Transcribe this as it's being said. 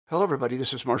Hello, everybody.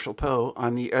 This is Marshall Poe.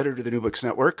 I'm the editor of the New Books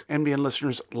Network. NBN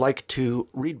listeners like to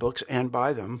read books and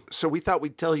buy them. So we thought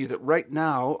we'd tell you that right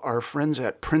now, our friends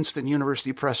at Princeton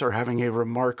University Press are having a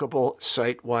remarkable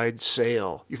site-wide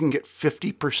sale. You can get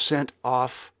 50%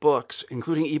 off books,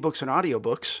 including ebooks and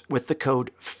audiobooks, with the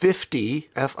code 50,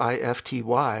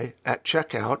 F-I-F-T-Y, at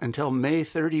checkout until May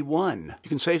 31. You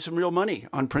can save some real money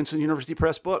on Princeton University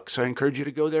Press books. I encourage you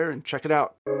to go there and check it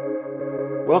out.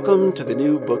 Welcome to the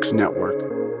New Books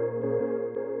Network.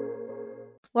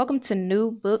 Welcome to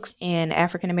New Books in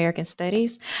African American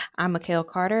Studies. I'm Mikhail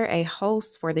Carter, a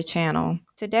host for the channel.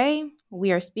 Today,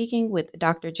 we are speaking with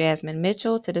Dr. Jasmine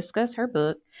Mitchell to discuss her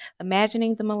book,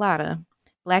 Imagining the Mulatta,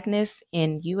 Blackness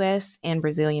in U.S. and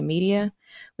Brazilian Media,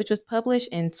 which was published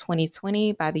in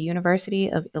 2020 by the University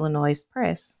of Illinois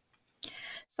Press.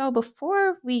 So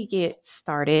before we get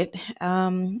started,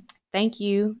 thank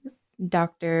you,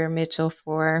 Dr. Mitchell,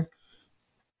 for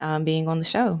being on the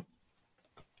show.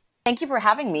 Thank you for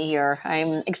having me here.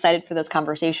 I'm excited for this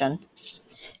conversation.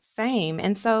 Same.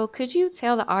 And so could you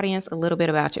tell the audience a little bit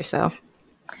about yourself?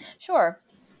 Sure.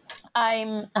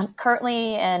 I'm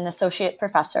currently an associate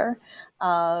professor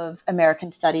of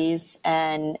American Studies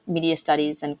and Media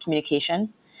Studies and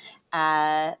Communication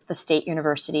at the State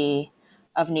University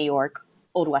of New York,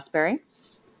 Old Westbury.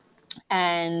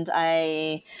 And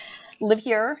I live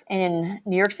here in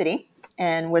New York City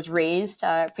and was raised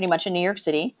pretty much in New York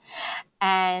City.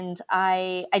 And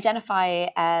I identify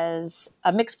as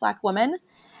a mixed Black woman.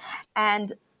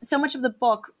 And so much of the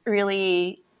book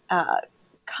really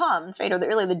comes, right, or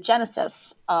really the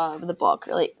genesis of the book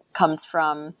really comes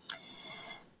from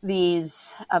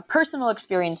these personal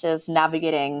experiences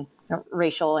navigating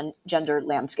racial and gendered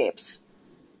landscapes.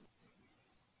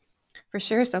 For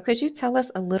sure. So could you tell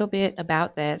us a little bit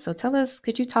about that? So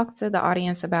could you talk to the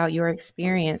audience about your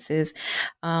experiences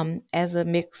as a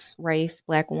mixed race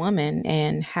Black woman,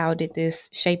 and how did this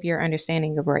shape your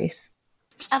understanding of race?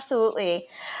 Absolutely.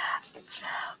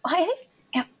 I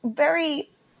think very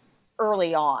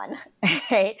early on,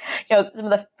 right? Some of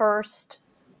the first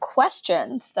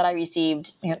questions that I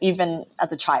received, even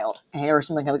as a child, or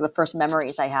something like the first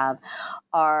memories I have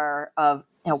are of,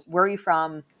 where are you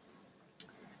from?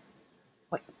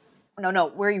 No,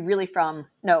 where are you really from?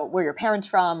 No, where are your parents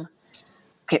from?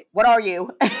 Okay, what are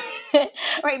you?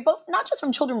 Right, both not just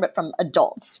from children, but from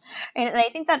adults. And I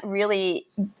think that really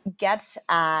gets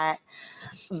at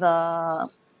the,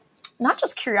 not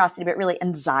just curiosity, but really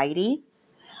anxiety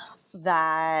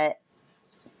that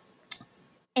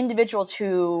individuals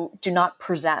who do not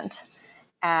present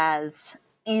as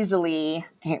easily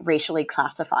racially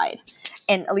classified,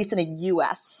 and at least in a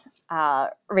U.S.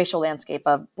 Racial landscape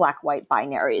of Black-white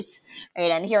binaries, right?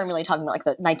 And here I'm really talking about like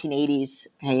the 1980s,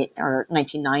 right, or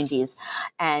 1990s,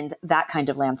 and that kind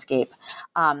of landscape.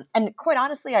 And quite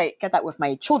honestly, I get that with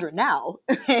my children now.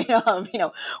 Of,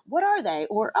 what are they?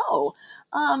 Or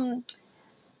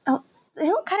they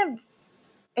look kind of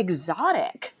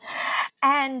exotic.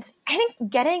 And I think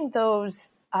getting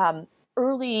those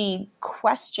early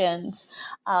questions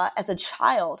as a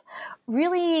child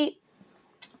really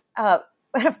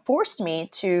kind of forced me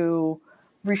to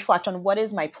reflect on what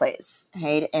is my place,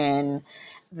 right, in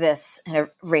this kind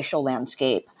of racial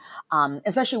landscape,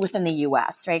 especially within the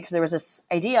U.S., right? Because there was this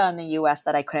idea in the U.S.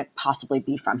 that I couldn't possibly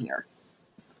be from here,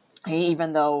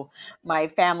 even though my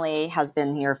family has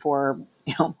been here for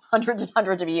hundreds and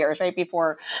hundreds of years, right,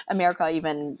 before America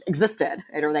even existed,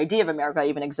 right, or the idea of America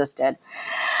even existed.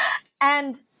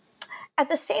 And at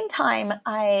the same time,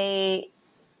 I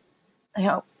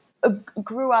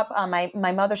grew up.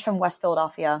 My mother's from West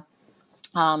Philadelphia,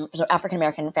 so African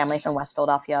American family from West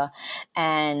Philadelphia,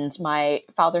 and my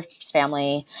father's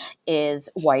family is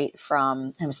white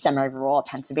from semi-rural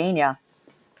Pennsylvania.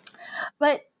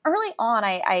 But early on,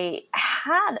 I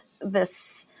had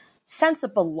this sense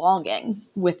of belonging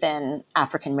within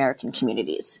African American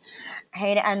communities,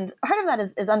 right? And part of that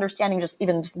is understanding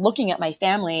just looking at my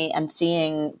family and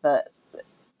seeing that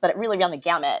it really ran the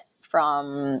gamut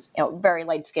from very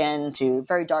light skinned to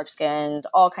very dark skinned,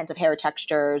 all kinds of hair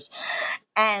textures,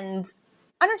 and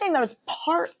understanding that was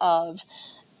part of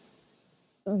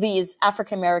these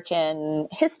African American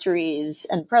histories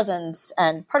and presence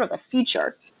and part of the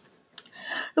future.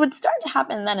 What started to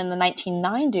happen then in the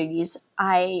 1990s,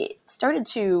 I started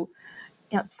to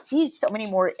see so many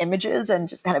more images and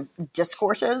just kind of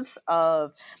discourses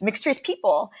of mixed race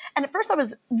people. And at first that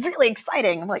was really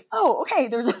exciting. I'm like, oh, okay,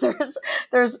 there's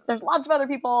lots of other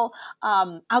people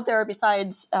out there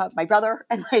besides my brother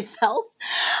and myself.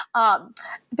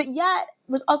 But yet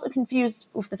was also confused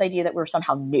with this idea that we're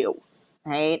somehow new,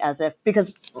 right? As if,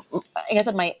 because like I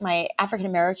said, my African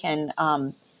American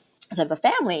side of the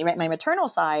family, right, my maternal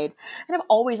side, and I've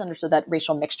always understood that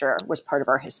racial mixture was part of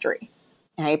our history,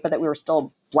 right, but that we were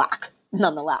still Black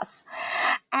nonetheless.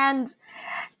 And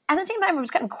at the same time, I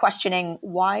was kind of questioning,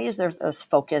 why is there this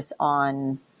focus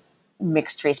on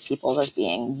mixed race people as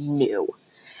being new?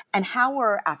 And how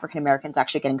are African Americans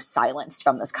actually getting silenced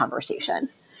from this conversation?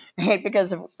 Right?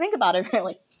 Because if you think about it,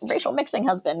 really, racial mixing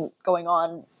has been going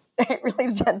on really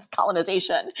since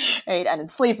colonization, right, and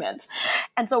enslavement.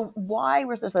 And so why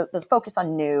was there this focus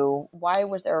on new? Why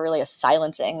was there really a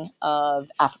silencing of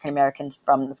African Americans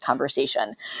from this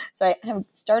conversation? So I kind of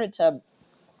started to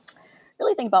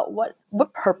really think about what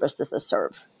purpose does this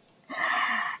serve?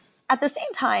 At the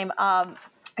same time,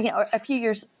 a few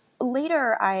years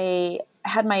later, I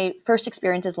had my first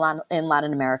experiences in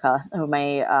Latin America.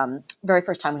 My very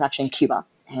first time was actually in Cuba.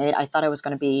 I thought I was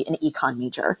going to be an econ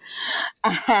major.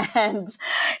 And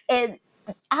it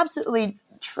absolutely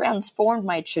transformed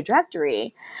my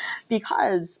trajectory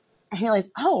because I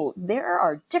realized, there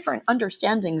are different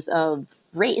understandings of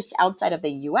race outside of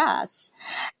the U.S.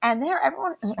 And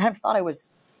everyone kind of thought I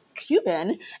was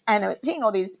Cuban. And I was seeing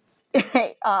all these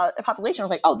population. I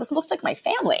was like, this looks like my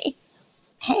family.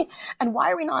 Hey, and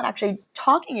why are we not actually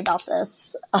talking about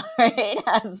this? Right?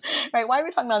 Why are we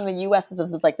talking about in the U.S. This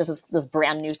is this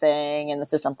brand new thing, and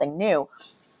this is something new.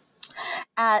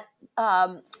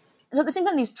 So at the same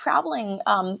time, these traveling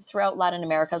throughout Latin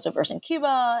America, so first in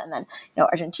Cuba, and then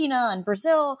Argentina and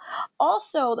Brazil.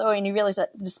 Also, though, and you realize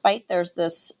that despite there's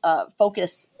this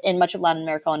focus in much of Latin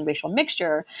America on racial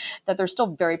mixture, that there's still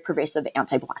very pervasive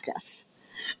anti-Blackness.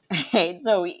 Right?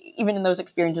 So even in those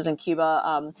experiences in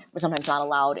Cuba, we're sometimes not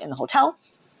allowed in the hotel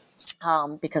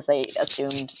because they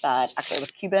assumed that actually I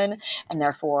was Cuban and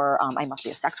therefore I must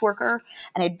be a sex worker.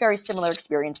 And I had very similar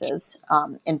experiences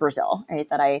in Brazil, right?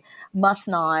 That I must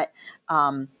not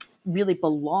really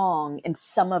belong in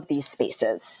some of these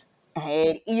spaces.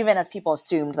 Right? Even as people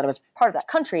assumed that I was part of that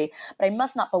country, but I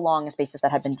must not belong in spaces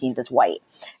that had been deemed as white,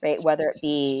 right? Whether it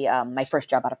be my first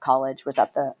job out of college was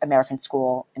at the American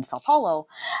School in Sao Paulo,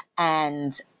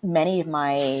 and many of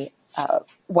my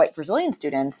white Brazilian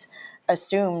students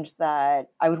assumed that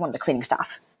I was one of the cleaning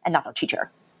staff and not their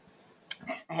teacher.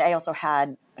 And I also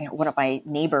had one of my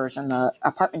neighbors in the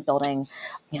apartment building,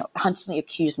 constantly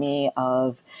accuse me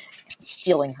of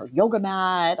stealing her yoga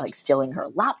mat, like stealing her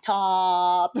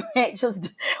laptop, right?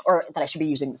 Or that I should be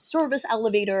using the service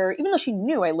elevator, even though she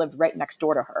knew I lived right next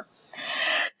door to her.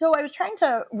 So I was trying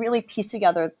to really piece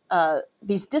together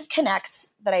these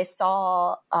disconnects that I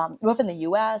saw both in the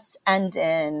U.S. and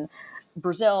in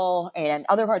Brazil and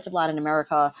other parts of Latin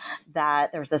America,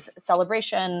 that there's this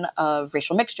celebration of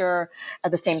racial mixture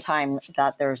at the same time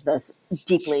that there's this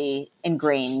deeply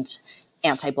ingrained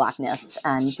anti-Blackness,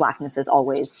 and Blackness is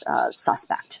always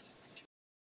suspect.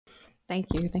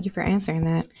 Thank you. Thank you for answering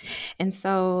that. And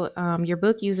so your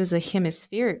book uses a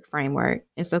hemispheric framework.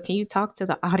 And so can you talk to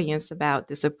the audience about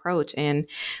this approach and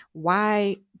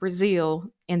why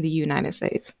Brazil and the United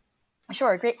States?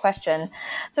 Sure, great question.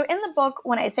 So in the book,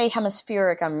 when I say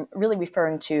hemispheric, I'm really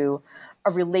referring to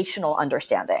a relational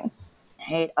understanding,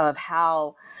 right, of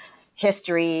how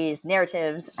histories,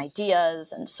 narratives,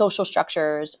 ideas, and social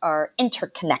structures are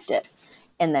interconnected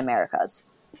in the Americas.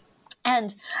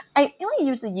 And I only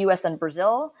use the U.S. and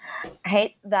Brazil,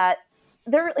 right, that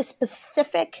there are really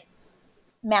specific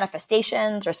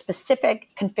manifestations or specific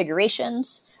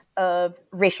configurations of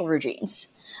racial regimes.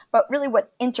 But really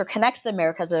what interconnects the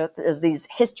Americas is these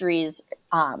histories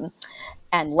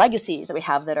and legacies that we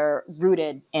have that are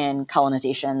rooted in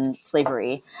colonization,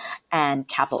 slavery, and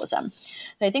capitalism.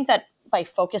 And I think that by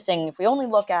focusing, if we only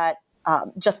look at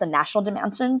just the national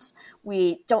dimensions,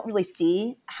 we don't really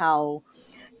see how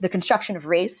the construction of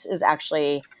race is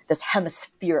actually this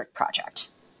hemispheric project.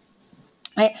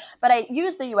 Right? But I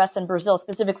use the U.S. and Brazil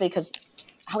specifically because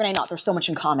how can I not? There's so much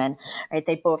in common, right?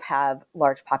 They both have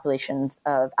large populations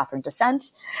of African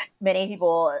descent. Many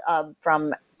people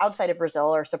from outside of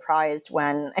Brazil are surprised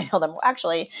when I tell them, well,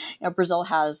 actually, Brazil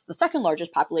has the second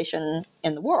largest population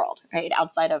in the world, right?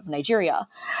 Outside of Nigeria.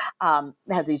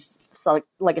 They have these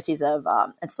legacies of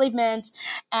enslavement,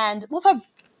 and both have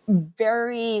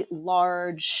very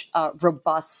large,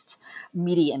 robust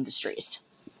media industries.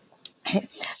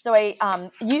 So I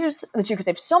use the two because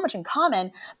they have so much in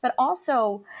common, but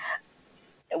also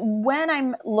when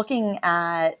I'm looking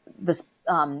at this,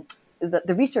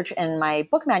 the research in my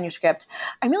book manuscript,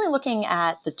 I'm really looking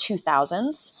at the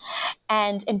 2000s.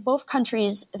 And in both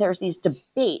countries, there's these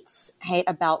debates, right,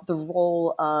 about the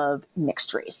role of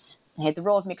mixed race. Okay, the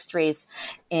role of mixed race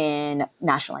in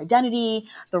national identity,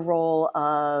 the role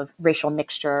of racial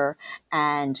mixture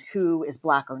and who is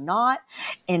Black or not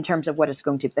in terms of what is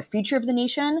going to be the future of the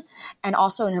nation, and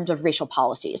also in terms of racial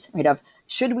policies, right? Of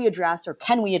should we address or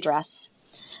can we address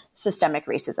systemic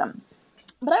racism?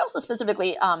 But I also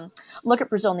specifically look at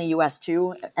Brazil and the US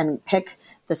too and pick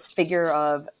this figure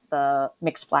of the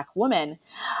mixed Black woman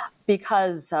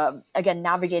because, again,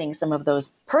 navigating some of those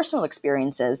personal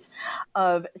experiences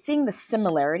of seeing the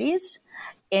similarities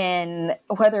in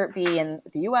whether it be in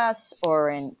the US or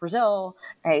in Brazil,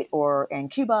 right, or in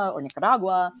Cuba or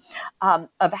Nicaragua,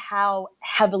 of how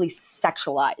heavily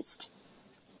sexualized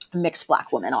mixed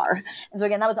Black women are. And so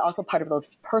again, that was also part of those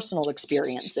personal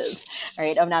experiences,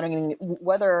 right, of not only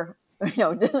whether,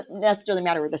 it doesn't necessarily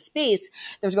matter the space,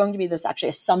 there's going to be this actually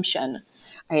assumption,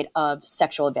 right, of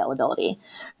sexual availability.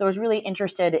 So I was really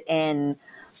interested in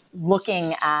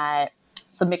looking at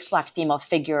the mixed Black female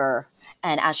figure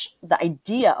and as the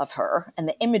idea of her and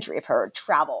the imagery of her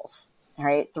travels,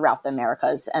 right, throughout the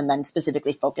Americas, and then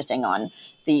specifically focusing on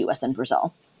the US and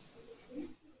Brazil.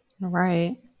 All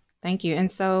right. Thank you.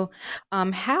 And so,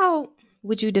 how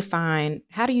do you define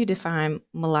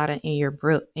mulatto in your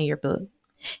book?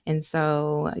 And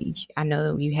so, I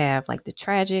know you have like the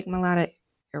tragic mulatto,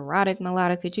 erotic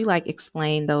mulatto. Could you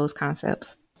explain those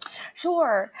concepts?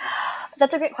 Sure,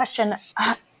 that's a great question.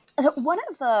 So one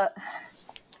of the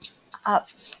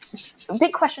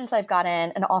big questions I've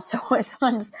gotten, and also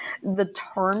sometimes the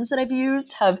terms that I've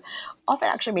used have often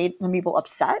actually made some people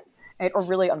upset. Right, or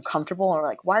really uncomfortable, or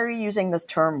like, why are you using this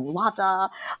term mulatta?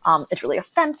 It's really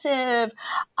offensive.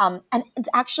 And it's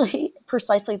actually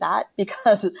precisely that,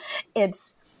 because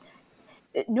it's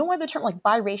no other term like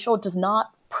biracial does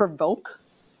not provoke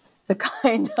the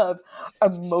kind of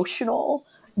emotional,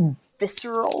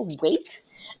 visceral weight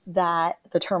that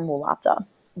the term mulatta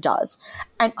does.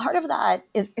 And part of that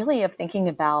is really of thinking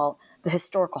about the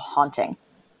historical haunting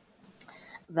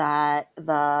that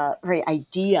the very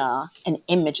idea and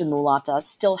image of mulatta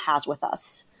still has with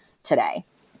us today.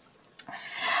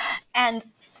 And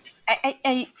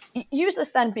I use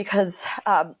this then because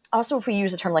also if we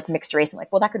use a term like mixed race, I'm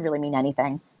like, well, that could really mean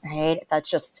anything, right? That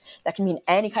can mean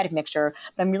any kind of mixture,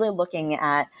 but I'm really looking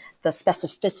at the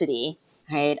specificity,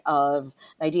 right, of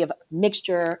the idea of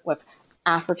mixture with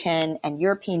African and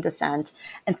European descent,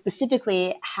 and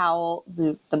specifically how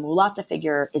the mulatta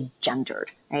figure is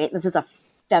gendered, right? This is a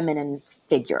feminine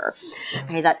figure,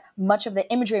 right? That much of the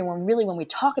imagery, when we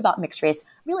talk about mixed race,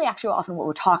 really actually often what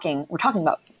we're talking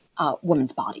about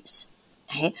women's bodies,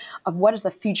 right? Of what is the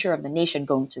future of the nation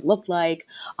going to look like,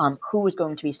 who is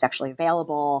going to be sexually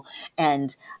available,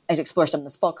 and as I explore some of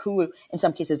this book, who in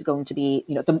some cases is going to be,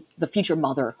 the future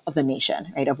mother of the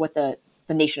nation, right? Of what the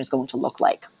nation is going to look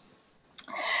like.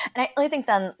 And I really think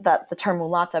then that the term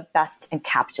mulatta best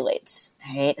encapsulates,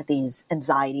 right, these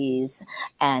anxieties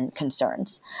and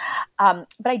concerns. But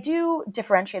I do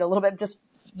differentiate a little bit just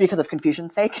because of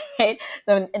confusion's sake, right?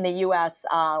 So in the US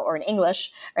or in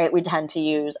English, right, we tend to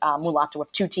use mulatta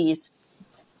with two T's.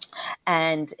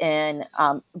 And in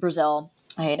Brazil,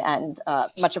 right, and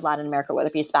much of Latin America, whether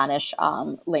it be Spanish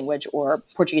language or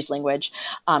Portuguese language,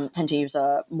 tend to use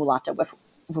a mulatta with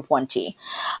one T.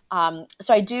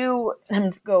 So I do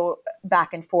go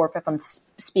back and forth if I'm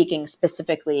speaking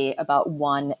specifically about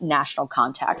one national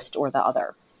context or the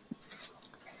other.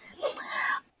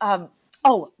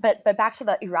 But back to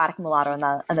the erotic mulatto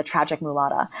and the tragic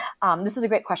mulatta. This is a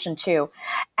great question too.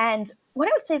 And what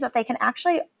I would say is that they can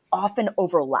actually often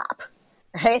overlap,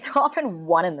 right? They're often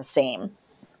one and the same.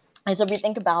 And so if you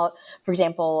think about, for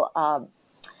example,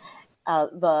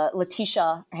 the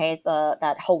Letitia, right,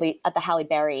 that Halle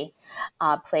Berry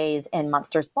plays in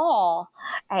Monsters Ball,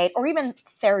 right, or even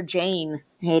Sarah Jane,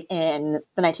 right, in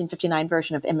the 1959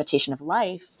 version of Imitation of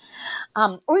Life,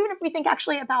 or even if we think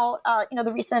actually about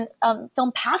the recent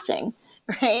film Passing,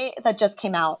 right, that just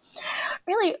came out.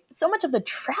 Really, so much of the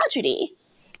tragedy,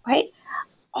 right,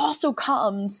 also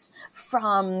comes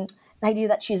from the idea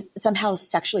that she's somehow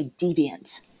sexually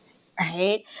deviant.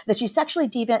 Right? That she's sexually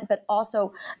deviant, but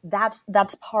also that's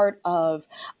part of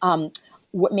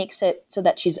what makes it so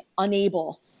that she's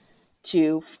unable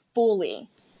to fully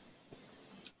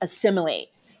assimilate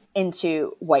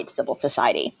into white civil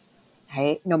society,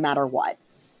 right? No matter what.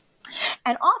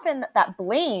 And often that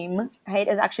blame, right,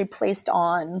 is actually placed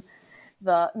on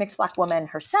the mixed Black woman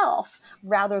herself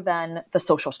rather than the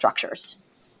social structures,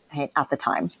 right, at the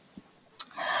time.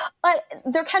 But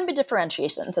there can be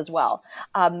differentiations as well.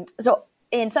 So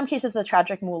in some cases, the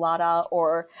tragic mulatta,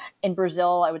 or in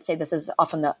Brazil, I would say this is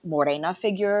often the morena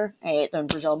figure. Right? So in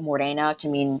Brazil, morena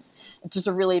can mean, it's just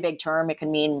a really big term. It can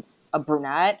mean a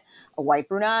brunette, a white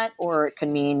brunette, or it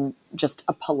can mean just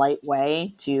a polite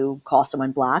way to call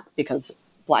someone Black because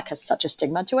Black has such a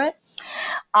stigma to it.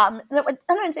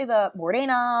 Sometimes say the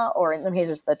morena, or in some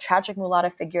cases the tragic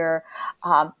mulatta figure,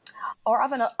 are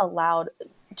often allowed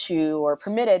to or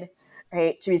permitted,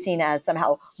 right, to be seen as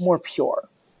somehow more pure,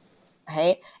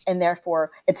 right? And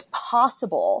therefore, it's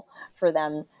possible for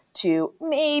them to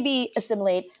maybe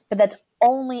assimilate, but that's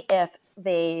only if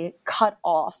they cut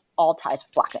off all ties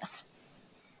with Blackness.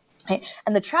 Right?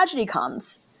 And the tragedy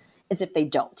comes is if they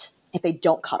don't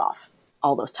cut off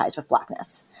all those ties with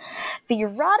Blackness. The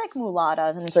erotic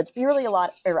mulatta, and it's purely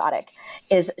erotic,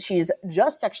 is she's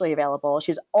just sexually available.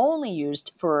 She's only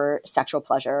used for sexual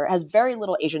pleasure, has very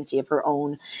little agency of her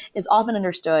own, is often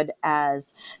understood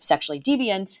as sexually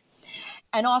deviant,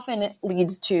 and often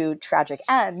leads to tragic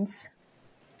ends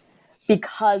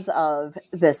because of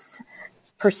this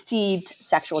perceived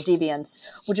sexual deviance,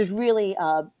 which is really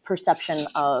a perception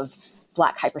of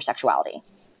Black hypersexuality.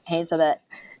 Okay, so that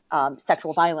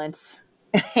sexual violence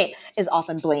is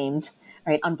often blamed,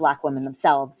 right, on Black women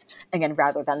themselves, again,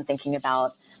 rather than thinking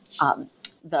about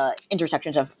the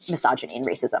intersections of misogyny and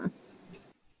racism.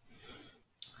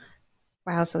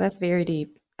 Wow, so that's very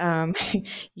deep. Um,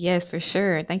 yes, for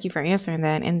sure. Thank you for answering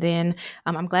that. And then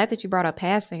I'm glad that you brought up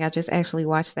Passing. I just actually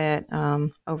watched that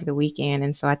over the weekend.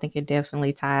 And so I think it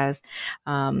definitely ties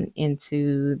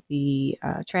into the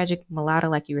tragic mulatto,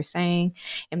 like you were saying.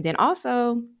 And then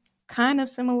also kind of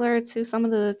similar to some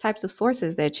of the types of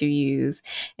sources that you use.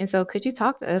 And so could you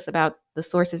talk to us about the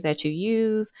sources that you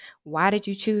use? Why did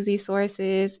you choose these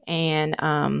sources? And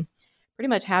pretty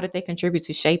much how did they contribute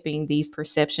to shaping these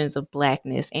perceptions of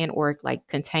Blackness and or like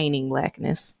containing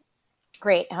Blackness?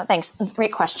 Great, thanks. That's a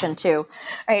great question too.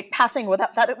 All right, Passing, well,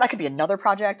 that could be another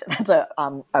project. That's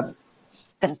a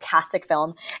fantastic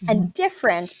film and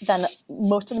different than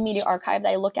most of the media archive that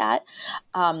I look at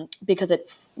because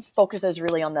it focuses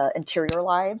really on the interior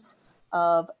lives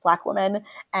of Black women,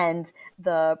 and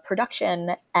the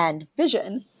production and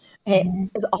vision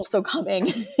is also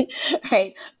coming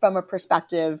right from a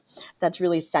perspective that's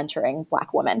really centering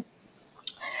Black women.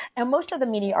 And most of the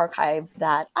media archive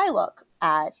that I look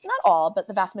at, not all, but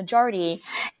the vast majority,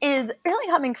 is really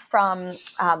coming from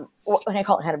what I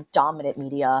call it kind of dominant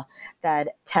media that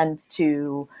tends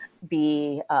to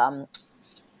be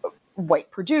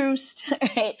white produced,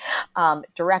 right?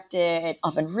 Directed,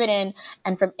 often written,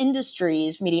 and from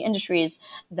media industries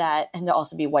that tend to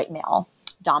also be white male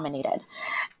dominated.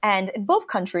 And in both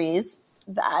countries,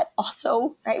 that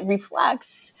also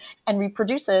reflects and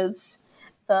reproduces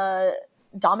the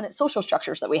dominant social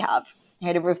structures that we have.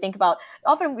 Right? If we think about,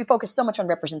 often we focus so much on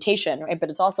representation, right? But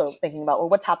it's also thinking about, well,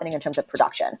 what's happening in terms of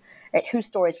production, right? Whose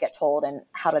stories get told and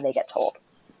how do they get told?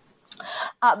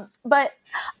 But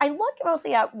I look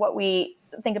mostly at what we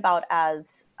think about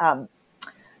as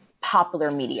popular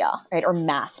media, right, or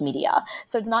mass media.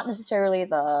 So it's not necessarily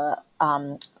the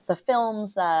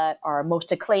films that are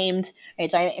most acclaimed. Right?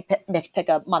 So I pick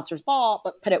up Monsters Ball,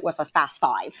 but put it with a Fast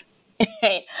Five.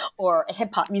 Or a hip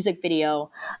hop music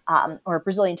video, or a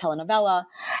Brazilian telenovela.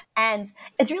 And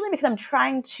it's really because I'm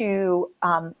trying to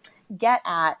get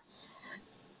at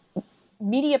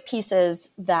media pieces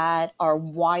that are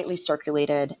widely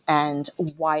circulated and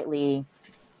widely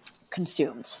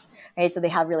consumed. Right? So they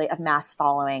have really a mass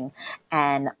following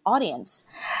and audience.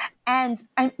 And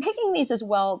I'm picking these as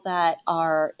well that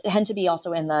tend to be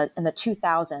also in the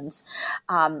 2000s,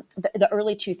 the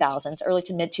early 2000s, early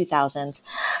to mid 2000s,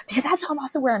 because that's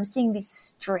also where I'm seeing these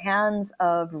strands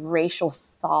of racial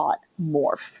thought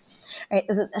morph. Right?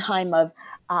 This is a time of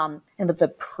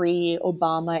the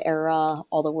pre-Obama era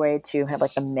all the way to kind of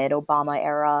like the mid-Obama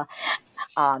era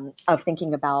of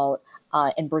thinking about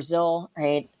in Brazil,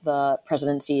 right, the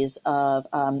presidencies of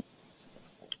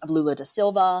Lula da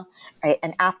Silva, right,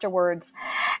 and afterwards.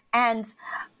 And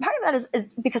part of that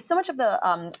is because so much of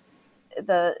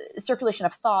the circulation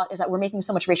of thought is that we're making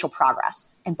so much racial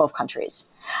progress in both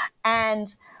countries.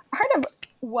 And part of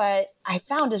what I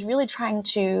found is really trying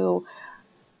to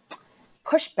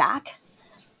push back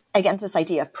against this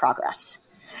idea of progress.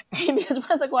 Right? Because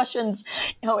one of the questions,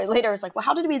 later is like, well,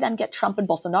 how did we then get Trump and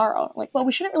Bolsonaro? I'm like, well,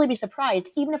 we shouldn't really be surprised,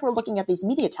 even if we're looking at these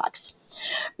media texts,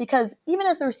 because even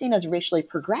as they're seen as racially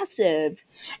progressive,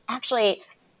 actually,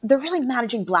 they're really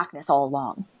managing Blackness all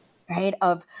along, right?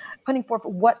 Of putting forth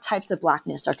what types of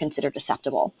Blackness are considered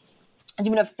acceptable. And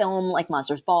even a film like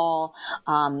Monsters Ball,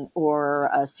 or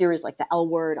a series like The L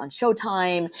Word on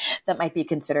Showtime that might be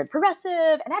considered progressive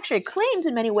and actually acclaimed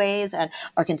in many ways and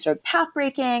are considered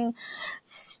path-breaking,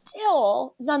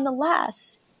 still,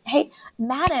 nonetheless,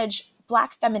 manage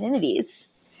Black femininities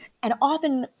and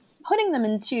often putting them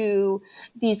into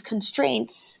these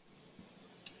constraints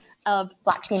of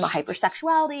Black female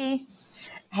hypersexuality,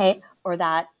 right? Or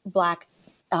that Black,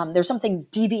 there's something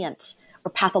deviant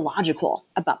or pathological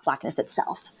about Blackness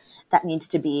itself that needs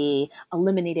to be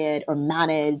eliminated or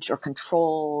managed or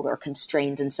controlled or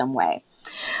constrained in some way.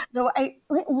 So I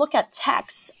look at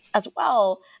texts as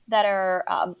well that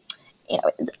are,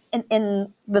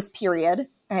 in this period,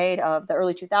 right, of the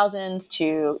early 2000s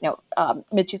to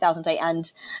mid 2000s. I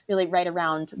end really right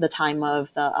around the time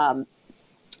of the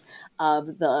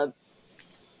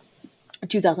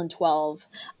 2012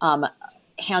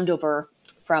 handover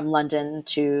from London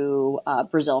to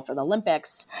Brazil for the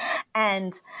Olympics,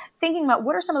 and thinking about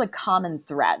what are some of the common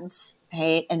threads,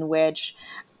 right, in which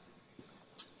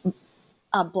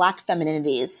Black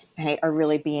femininities, right, are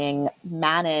really being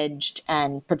managed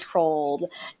and patrolled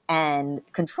and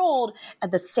controlled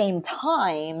at the same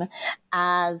time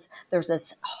as there's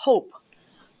this hope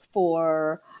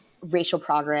for racial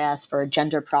progress, for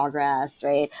gender progress,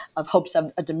 right, of hopes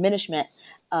of a diminishment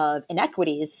of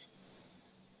inequities.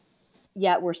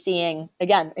 Yet we're seeing,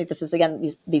 again,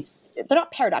 these they're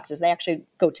not paradoxes, they actually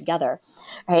go together,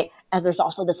 right? As there's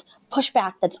also this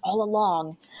pushback that's all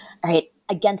along, right,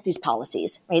 against these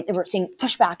policies, right? We're seeing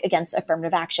pushback against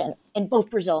affirmative action in both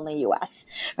Brazil and the US,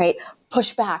 right?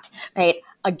 Pushback, right,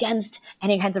 against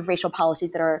any kinds of racial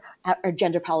policies that are, or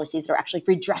gender policies that are actually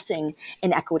redressing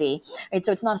inequity, right?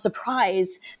 So it's not a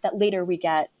surprise that later we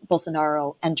get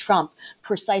Bolsonaro and Trump,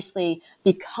 precisely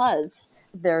because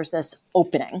there's this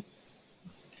opening,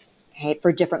 right,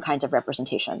 for different kinds of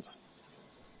representations.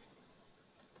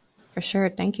 For sure.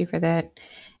 Thank you for that.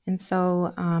 And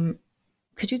so,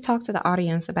 could you talk to the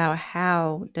audience about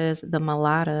how does the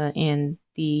mulatta in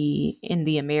the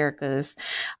Americas,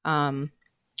 in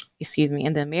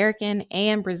the American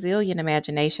and Brazilian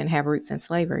imagination have roots in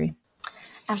slavery?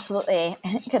 Absolutely.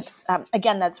 I think it's,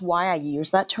 again, that's why I use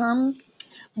that term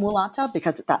mulatta,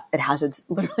 because it has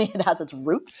its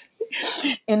roots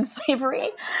in slavery.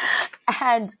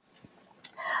 And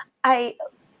I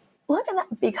look at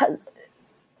that because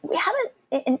we haven't,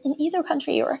 in either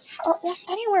country or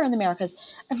anywhere in the Americas,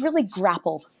 have really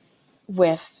grappled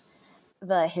with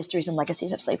the histories and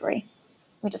legacies of slavery.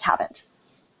 We just haven't.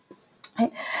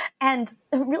 Right? And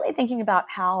really thinking about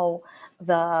how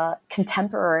the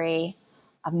contemporary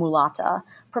mulatta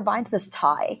provides this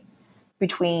tie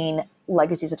between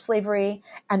legacies of slavery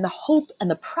and the hope and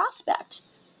the prospect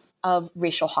of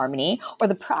racial harmony, or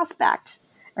the prospect,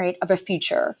 right, of a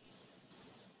future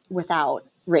without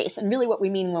race. And really what we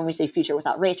mean when we say future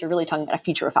without race, we're really talking about a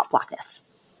future without Blackness.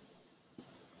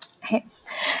 Okay?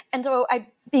 And so I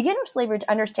begin with slavery to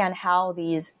understand how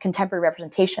these contemporary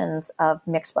representations of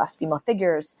mixed Black female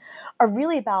figures are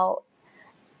really about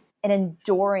an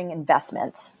enduring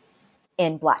investment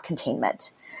in Black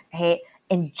containment, right?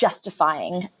 In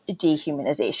justifying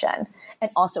dehumanization,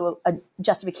 and also a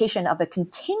justification of a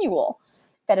continual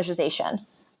fetishization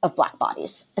of Black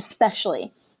bodies,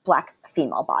 especially Black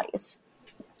female bodies.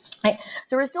 Right?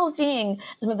 So we're still seeing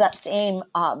some of that same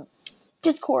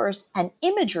discourse and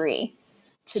imagery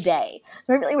today.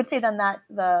 So I really would say then that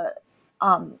the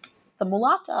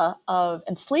mulatta of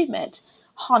enslavement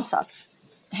haunts us,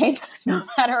 right? No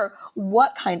matter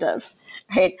what kind of,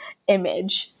 right,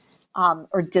 image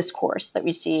or discourse that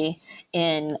we see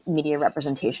in media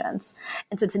representations.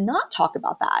 And so to not talk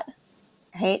about that,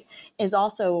 right, is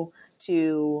also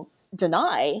to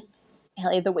deny,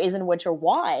 right, the ways in which or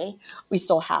why we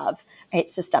still have, right,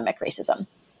 systemic racism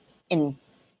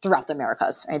throughout the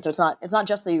Americas, right? So it's not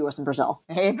just the U.S. and Brazil,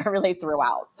 right, but really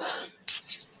throughout.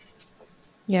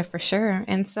 Yeah, for sure.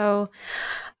 And so,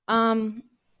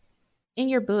 in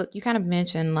your book, you kind of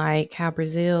mentioned like how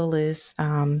Brazil is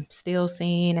still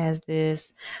seen as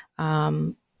this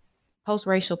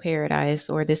post-racial paradise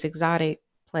or this exotic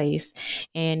place,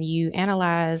 and you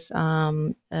analyze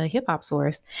a hip hop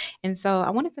source. And so I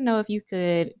wanted to know if you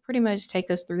could pretty much take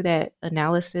us through that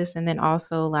analysis, and then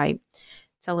also like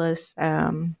tell us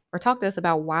or talk to us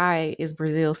about why is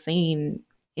Brazil seen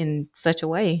in such a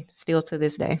way still to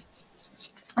this day.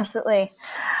 Absolutely.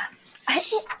 I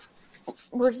think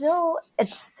Brazil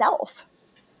itself,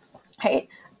 right,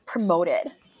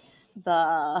 promoted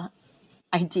the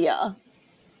idea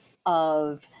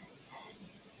of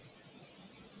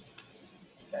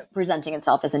presenting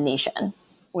itself as a nation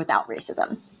without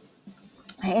racism.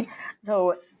 Right?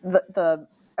 So the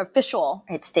official,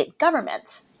 right, state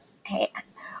government, right,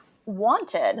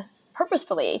 wanted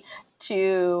purposefully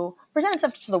to present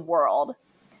itself to the world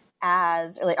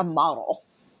as really a model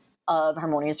of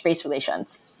harmonious race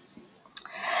relations.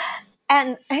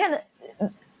 And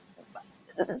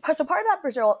so part of that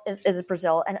Brazil is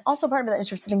Brazil, and also part of that is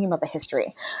just thinking about the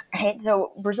history, right?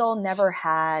 So Brazil never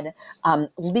had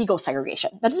legal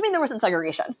segregation. That doesn't mean there wasn't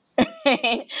segregation.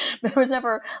 Right? There was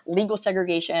never legal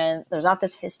segregation. There's not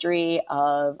this history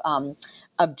of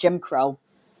Jim Crow.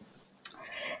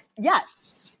 Yet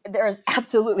there is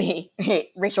absolutely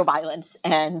racial violence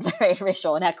and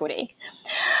racial inequity.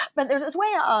 But there's this way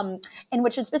in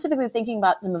which, I'm specifically thinking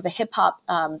about some of the hip hop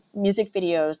music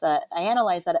videos that I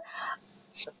analyze that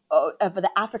of the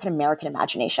African American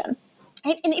imagination.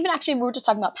 Right? And even actually, we were just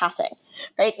talking about passing,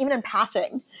 right? Even in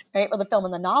passing, right, or the film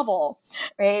and the novel,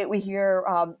 right, we hear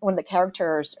one of the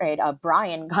characters, right,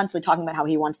 Brian, constantly talking about how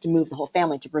he wants to move the whole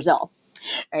family to Brazil,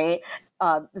 right?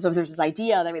 So there's this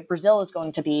idea that Brazil is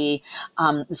going to be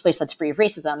this place that's free of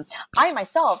racism. I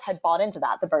myself had bought into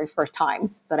that the very first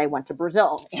time that I went to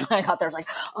Brazil. I got there, I was like,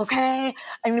 okay,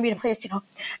 I'm going to be in a place, there's going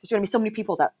to be so many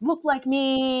people that look like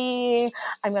me.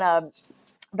 I'm not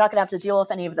going to have to deal with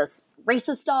any of this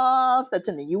racist stuff that's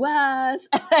in the U.S.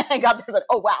 And I got there, I was like,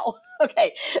 oh, wow,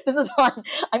 okay, this is fun.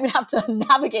 I'm going to have to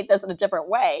navigate this in a different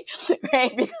way,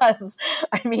 right? Because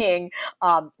I'm being,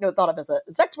 thought of as a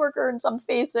sex worker in some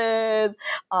spaces,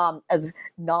 as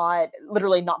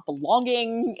literally not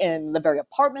belonging in the very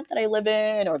apartment that I live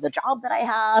in or the job that I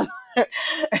have.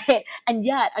 Right? And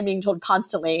yet I'm being told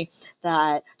constantly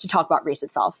that to talk about race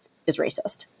itself is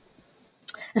racist.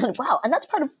 And I was like, wow. And that's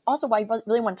part of also why I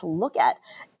really wanted to look at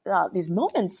these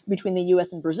moments between the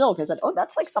U.S. and Brazil, because I said, oh,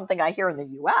 that's like something I hear in the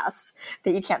U.S.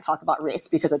 that you can't talk about race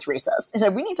because it's racist. And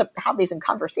so we need to have these in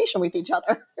conversation with each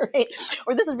other, right?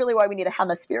 Or this is really why we need a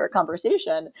hemispheric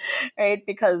conversation, right?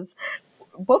 Because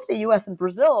both the U.S. and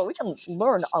Brazil, we can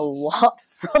learn a lot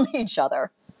from each other.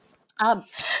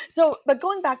 But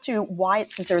going back to why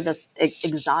it's considered this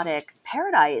exotic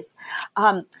paradise,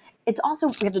 it's also,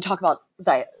 we have to talk about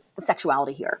the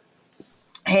sexuality here.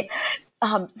 Right?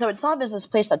 So it's thought of as this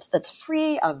place that's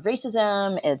free of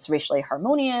racism. It's racially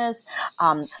harmonious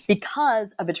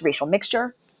because of its racial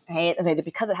mixture. Right?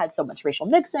 Because it had so much racial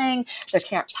mixing, there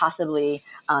can't possibly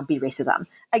be racism.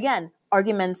 Again,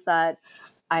 arguments that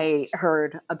I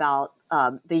heard about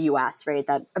the U.S., right?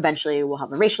 That eventually we'll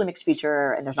have a racially mixed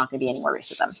future and there's not going to be any more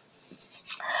racism.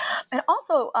 And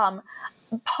also,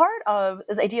 part of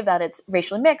this idea that it's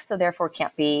racially mixed, so therefore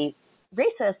can't be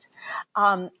racist,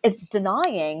 is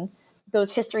denying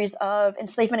those histories of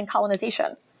enslavement and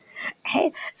colonization.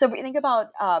 Okay? So if we think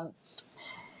about,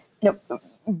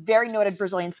 very noted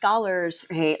Brazilian scholars,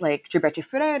 right, like Gilberto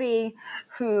Freire,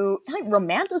 who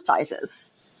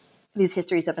romanticizes these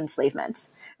histories of enslavement,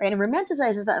 right, and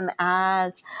romanticizes them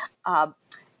as,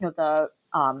 the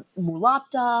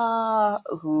mulata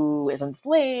who is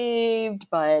enslaved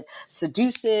but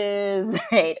seduces,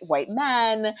 right, white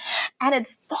men, and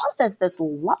it's thought of as this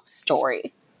love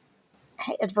story.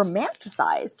 Right? It's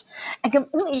romanticized and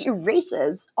completely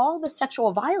erases all the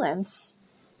sexual violence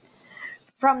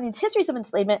from these histories of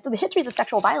enslavement to the histories of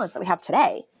sexual violence that we have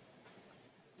today.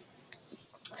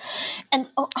 And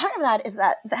part of that is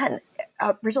that then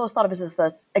Brazil is thought of as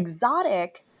this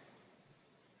exotic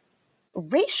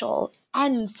racial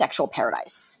and sexual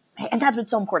paradise. And that's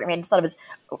what's so important. Right? It's thought of as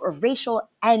a racial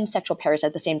and sexual paradise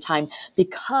at the same time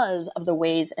because of the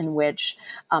ways in which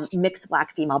mixed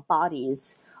Black female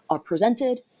bodies are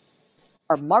presented,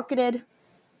 are marketed,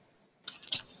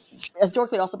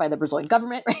 historically also by the Brazilian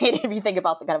government, right? If you think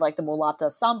about the kind of like the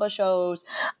mulata samba shows,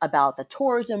 about the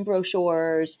tourism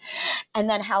brochures, and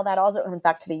then how that also went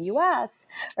back to the U.S.,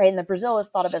 right? And the Brazil is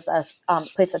thought of as a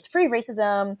place that's free of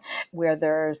racism, where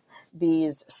there's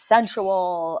these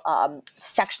sensual,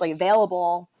 sexually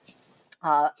available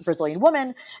Brazilian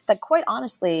women that quite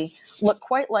honestly look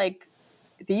quite like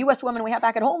the U.S. women we have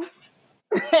back at home.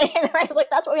 Right? Like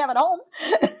that's what we have at home.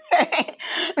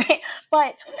 Right?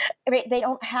 But they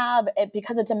don't have it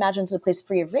because it's imagined as a place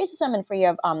free of racism and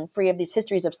free of these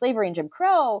histories of slavery and Jim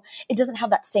Crow. It doesn't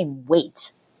have that same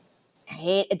weight.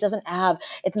 Right?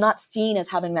 It's not seen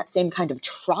as having that same kind of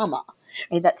trauma,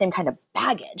 right? That same kind of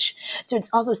baggage. So it's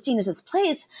also seen as this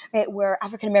place, right, where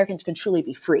African Americans can truly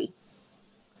be free.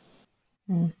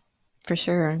 For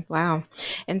sure. Wow.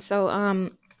 And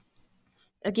so,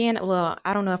 again, well,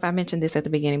 I don't know if I mentioned this at the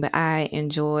beginning, but I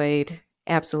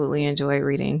absolutely enjoyed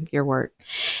reading your work.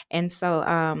 And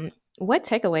so, what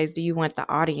takeaways do you want the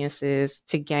audiences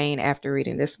to gain after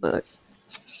reading this book?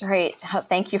 Right.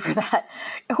 Thank you for that.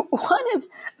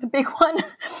 The big one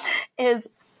is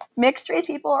mixed race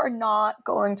people are not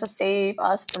going to save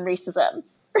us from racism.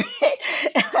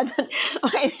 And then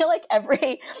I feel like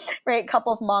every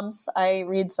couple of months I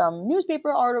read some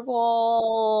newspaper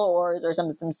article or there's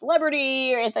some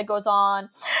celebrity that goes on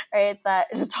that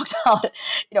just talks about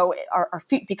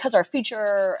because our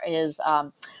future is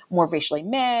more racially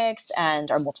mixed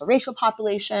and our multiracial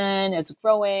population is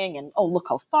growing and look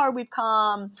how far we've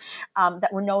come, that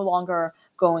we're no longer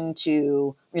going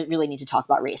to really need to talk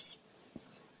about race.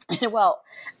 Well,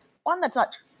 one, that's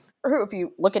not true. If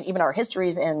you look at even our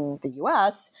histories in the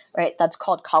U.S., that's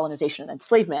called colonization and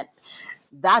enslavement.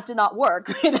 That did not work.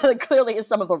 That clearly is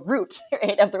some of the root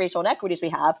of the racial inequities we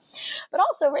have. But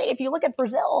also, if you look at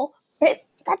Brazil,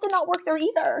 that did not work there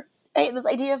either. This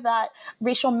idea of that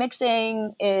racial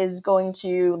mixing is going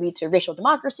to lead to racial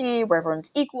democracy where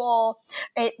everyone's equal,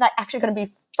 that's actually going to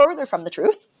be further from the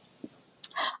truth.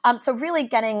 So really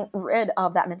getting rid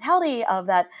of that mentality of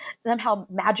that somehow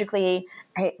magically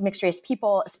mixed race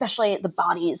people, especially the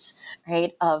bodies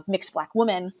of mixed Black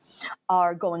women,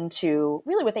 are going to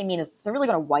really, what they mean is they're really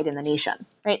going to whiten the nation.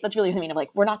 That's really what they mean of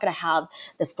we're not going to have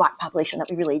this Black population that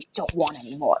we really don't want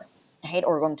anymore.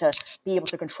 Or we're going to be able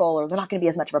to control, or they're not going to be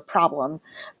as much of a problem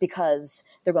because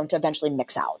they're going to eventually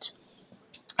mix out.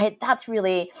 That's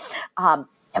really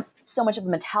so much of a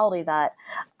mentality that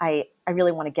I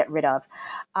really want to get rid of.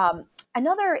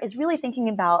 Another is really thinking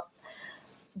about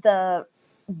the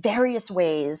various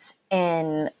ways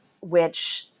in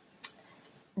which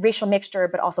racial mixture,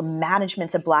 but also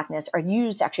managements of Blackness are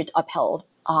used actually to uphold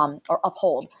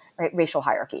racial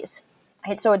hierarchies.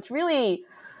 So it's really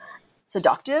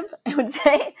seductive, I would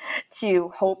say,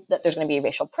 to hope that there's going to be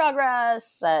racial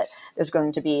progress, that there's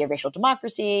going to be a racial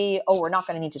democracy. We're not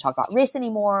going to need to talk about race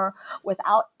anymore,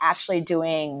 without actually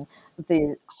doing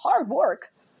the hard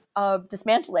work of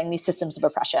dismantling these systems of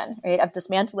oppression, of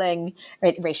dismantling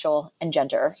racial and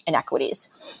gender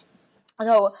inequities.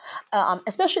 So,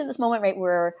 especially in this moment,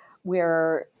 where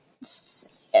we're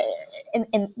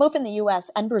in both in the U.S.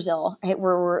 and Brazil, where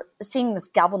we're seeing this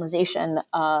galvanization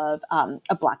of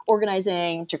Black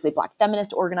organizing, particularly Black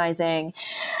feminist organizing,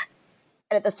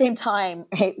 and at the same time,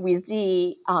 we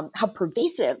see how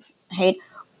pervasive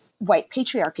white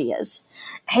patriarchy is.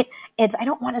 I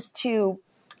don't want us to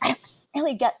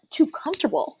really get too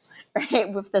comfortable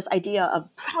with this idea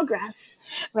of progress,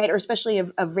 or especially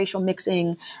of racial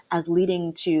mixing as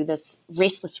leading to this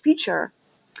raceless future,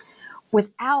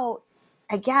 without,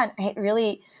 again,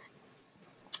 really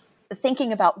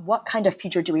thinking about what kind of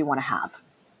future do we want to have.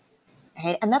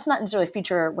 And that's not necessarily a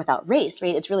future without race,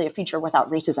 It's really a future without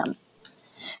racism.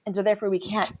 And so therefore we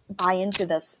can't buy into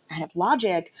this kind of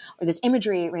logic or this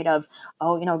imagery, of,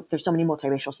 there's so many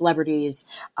multiracial celebrities,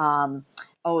 the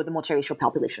multiracial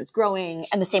population is growing.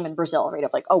 And the same in Brazil,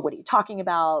 of what are you talking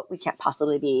about? We can't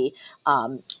possibly be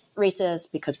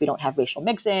racist because we don't have racial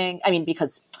mixing. I mean,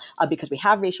 because we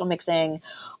have racial mixing,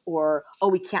 or,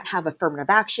 we can't have affirmative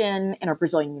action in our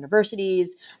Brazilian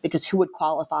universities because who would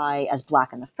qualify as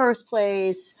Black in the first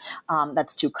place?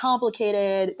 That's too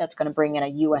complicated. That's going to bring in a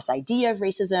U.S. idea of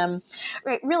racism.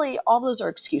 Really, all those are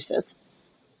excuses.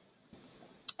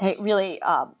 Really,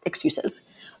 excuses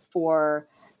for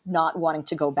not wanting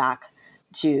to go back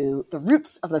to the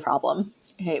roots of the problem,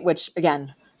 which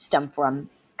again stem from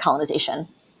colonization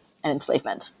and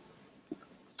enslavement.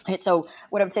 So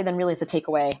what I would say then really is the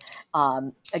takeaway,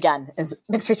 again, is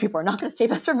mixed race people are not going to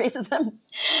save us from racism.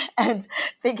 And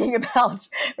thinking about,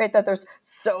 that there's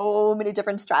so many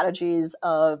different strategies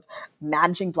of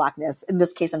managing Blackness. In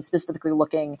this case, I'm specifically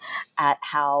looking at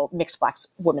how mixed Black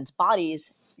women's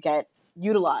bodies get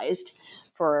utilized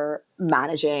for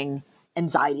managing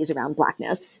anxieties around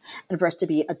Blackness, and for us to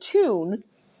be attuned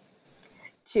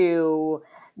to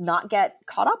not get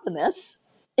caught up in this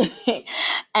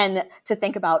and to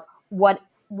think about what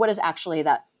is actually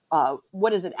that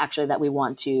what is it actually that we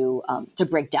want to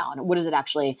break down? What is it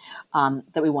actually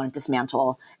that we want to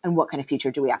dismantle? And what kind of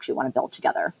future do we actually want to build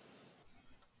together?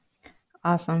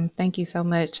 Awesome. Thank you so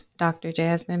much, Dr.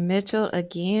 Jasmine Mitchell,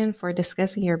 again, for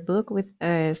discussing your book with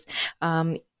us,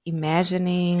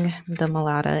 Imagining the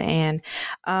Mulatto. And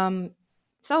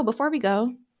so before we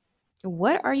go,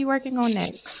 what are you working on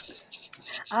next?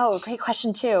 Oh, great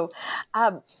question too.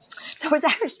 So I was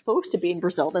actually supposed to be in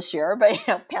Brazil this year, but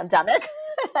pandemic.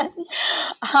 One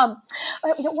of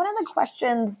the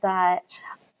questions that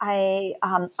I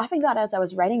often got as I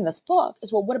was writing this book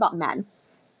is, well, what about men?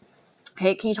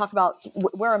 Hey, can you talk about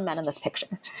where are men in this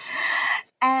picture?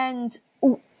 And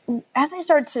as I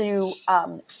started to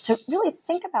really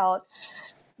think about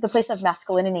the place of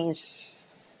masculinities,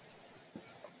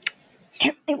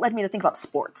 it led me to think about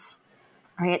sports.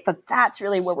 right? That's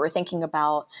really where we're thinking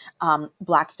about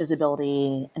Black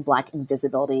visibility and Black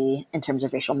invisibility in terms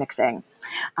of racial mixing.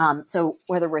 So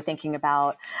whether we're thinking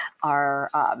about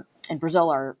our in Brazil,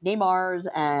 our Neymars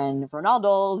and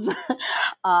Ronaldos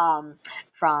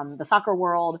from the soccer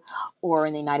world, or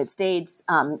in the United States,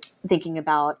 thinking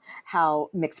about how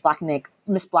mixed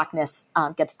blackness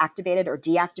gets activated or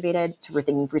deactivated. So we're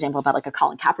thinking, for example, about like a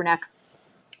Colin Kaepernick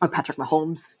or Patrick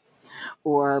Mahomes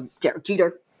or Derek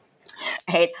Jeter,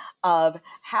 right? Of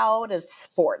how does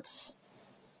sports,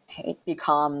 right,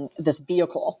 become this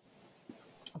vehicle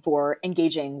for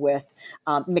engaging with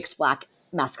mixed Black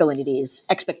masculinities,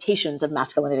 expectations of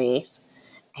masculinities,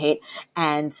 right?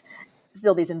 And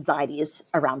still these anxieties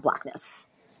around Blackness.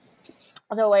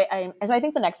 So I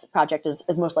think the next project is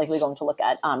most likely going to look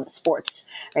at sports,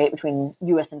 right, between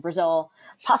U.S. and Brazil,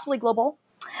 possibly global.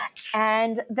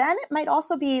 And then it might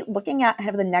also be looking at kind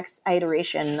of the next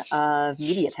iteration of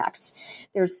media texts.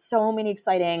 There's so many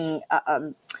exciting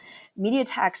media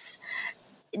texts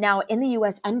now in the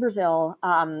U.S. and Brazil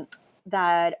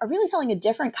that are really telling a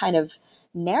different kind of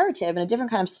narrative and a different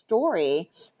kind of story,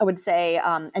 I would say,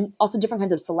 and also different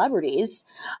kinds of celebrities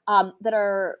that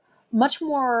are much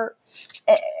more,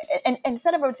 and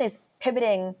instead of, I would say,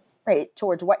 pivoting right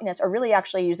towards whiteness, are really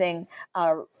actually using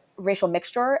racial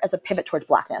mixture as a pivot towards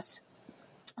Blackness.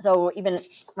 So even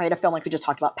right, a film like we just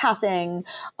talked about, Passing,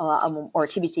 or a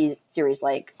TV series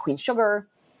like Queen Sugar,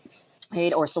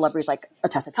 right, or celebrities like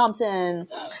Tessa Thompson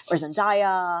or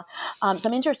Zendaya. So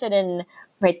I'm interested in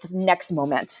this next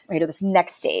moment, right, or this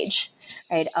next stage,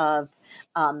 right, of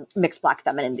mixed Black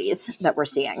femininities that we're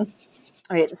seeing,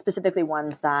 right, specifically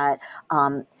ones that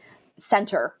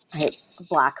center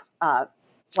Black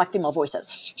female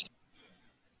voices.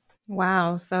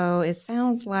 Wow. So it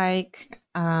sounds like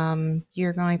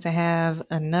you're going to have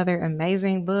another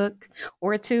amazing book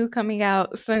or two coming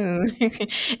out soon.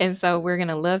 And so we're going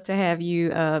to love to have you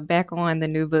back on the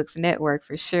New Books Network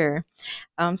for sure.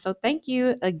 So thank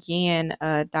you again,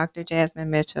 Dr.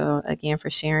 Jasmine Mitchell, again for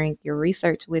sharing your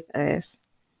research with us.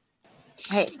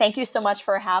 Hey, thank you so much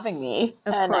for having me.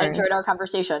 Of and course. I enjoyed our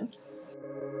conversation.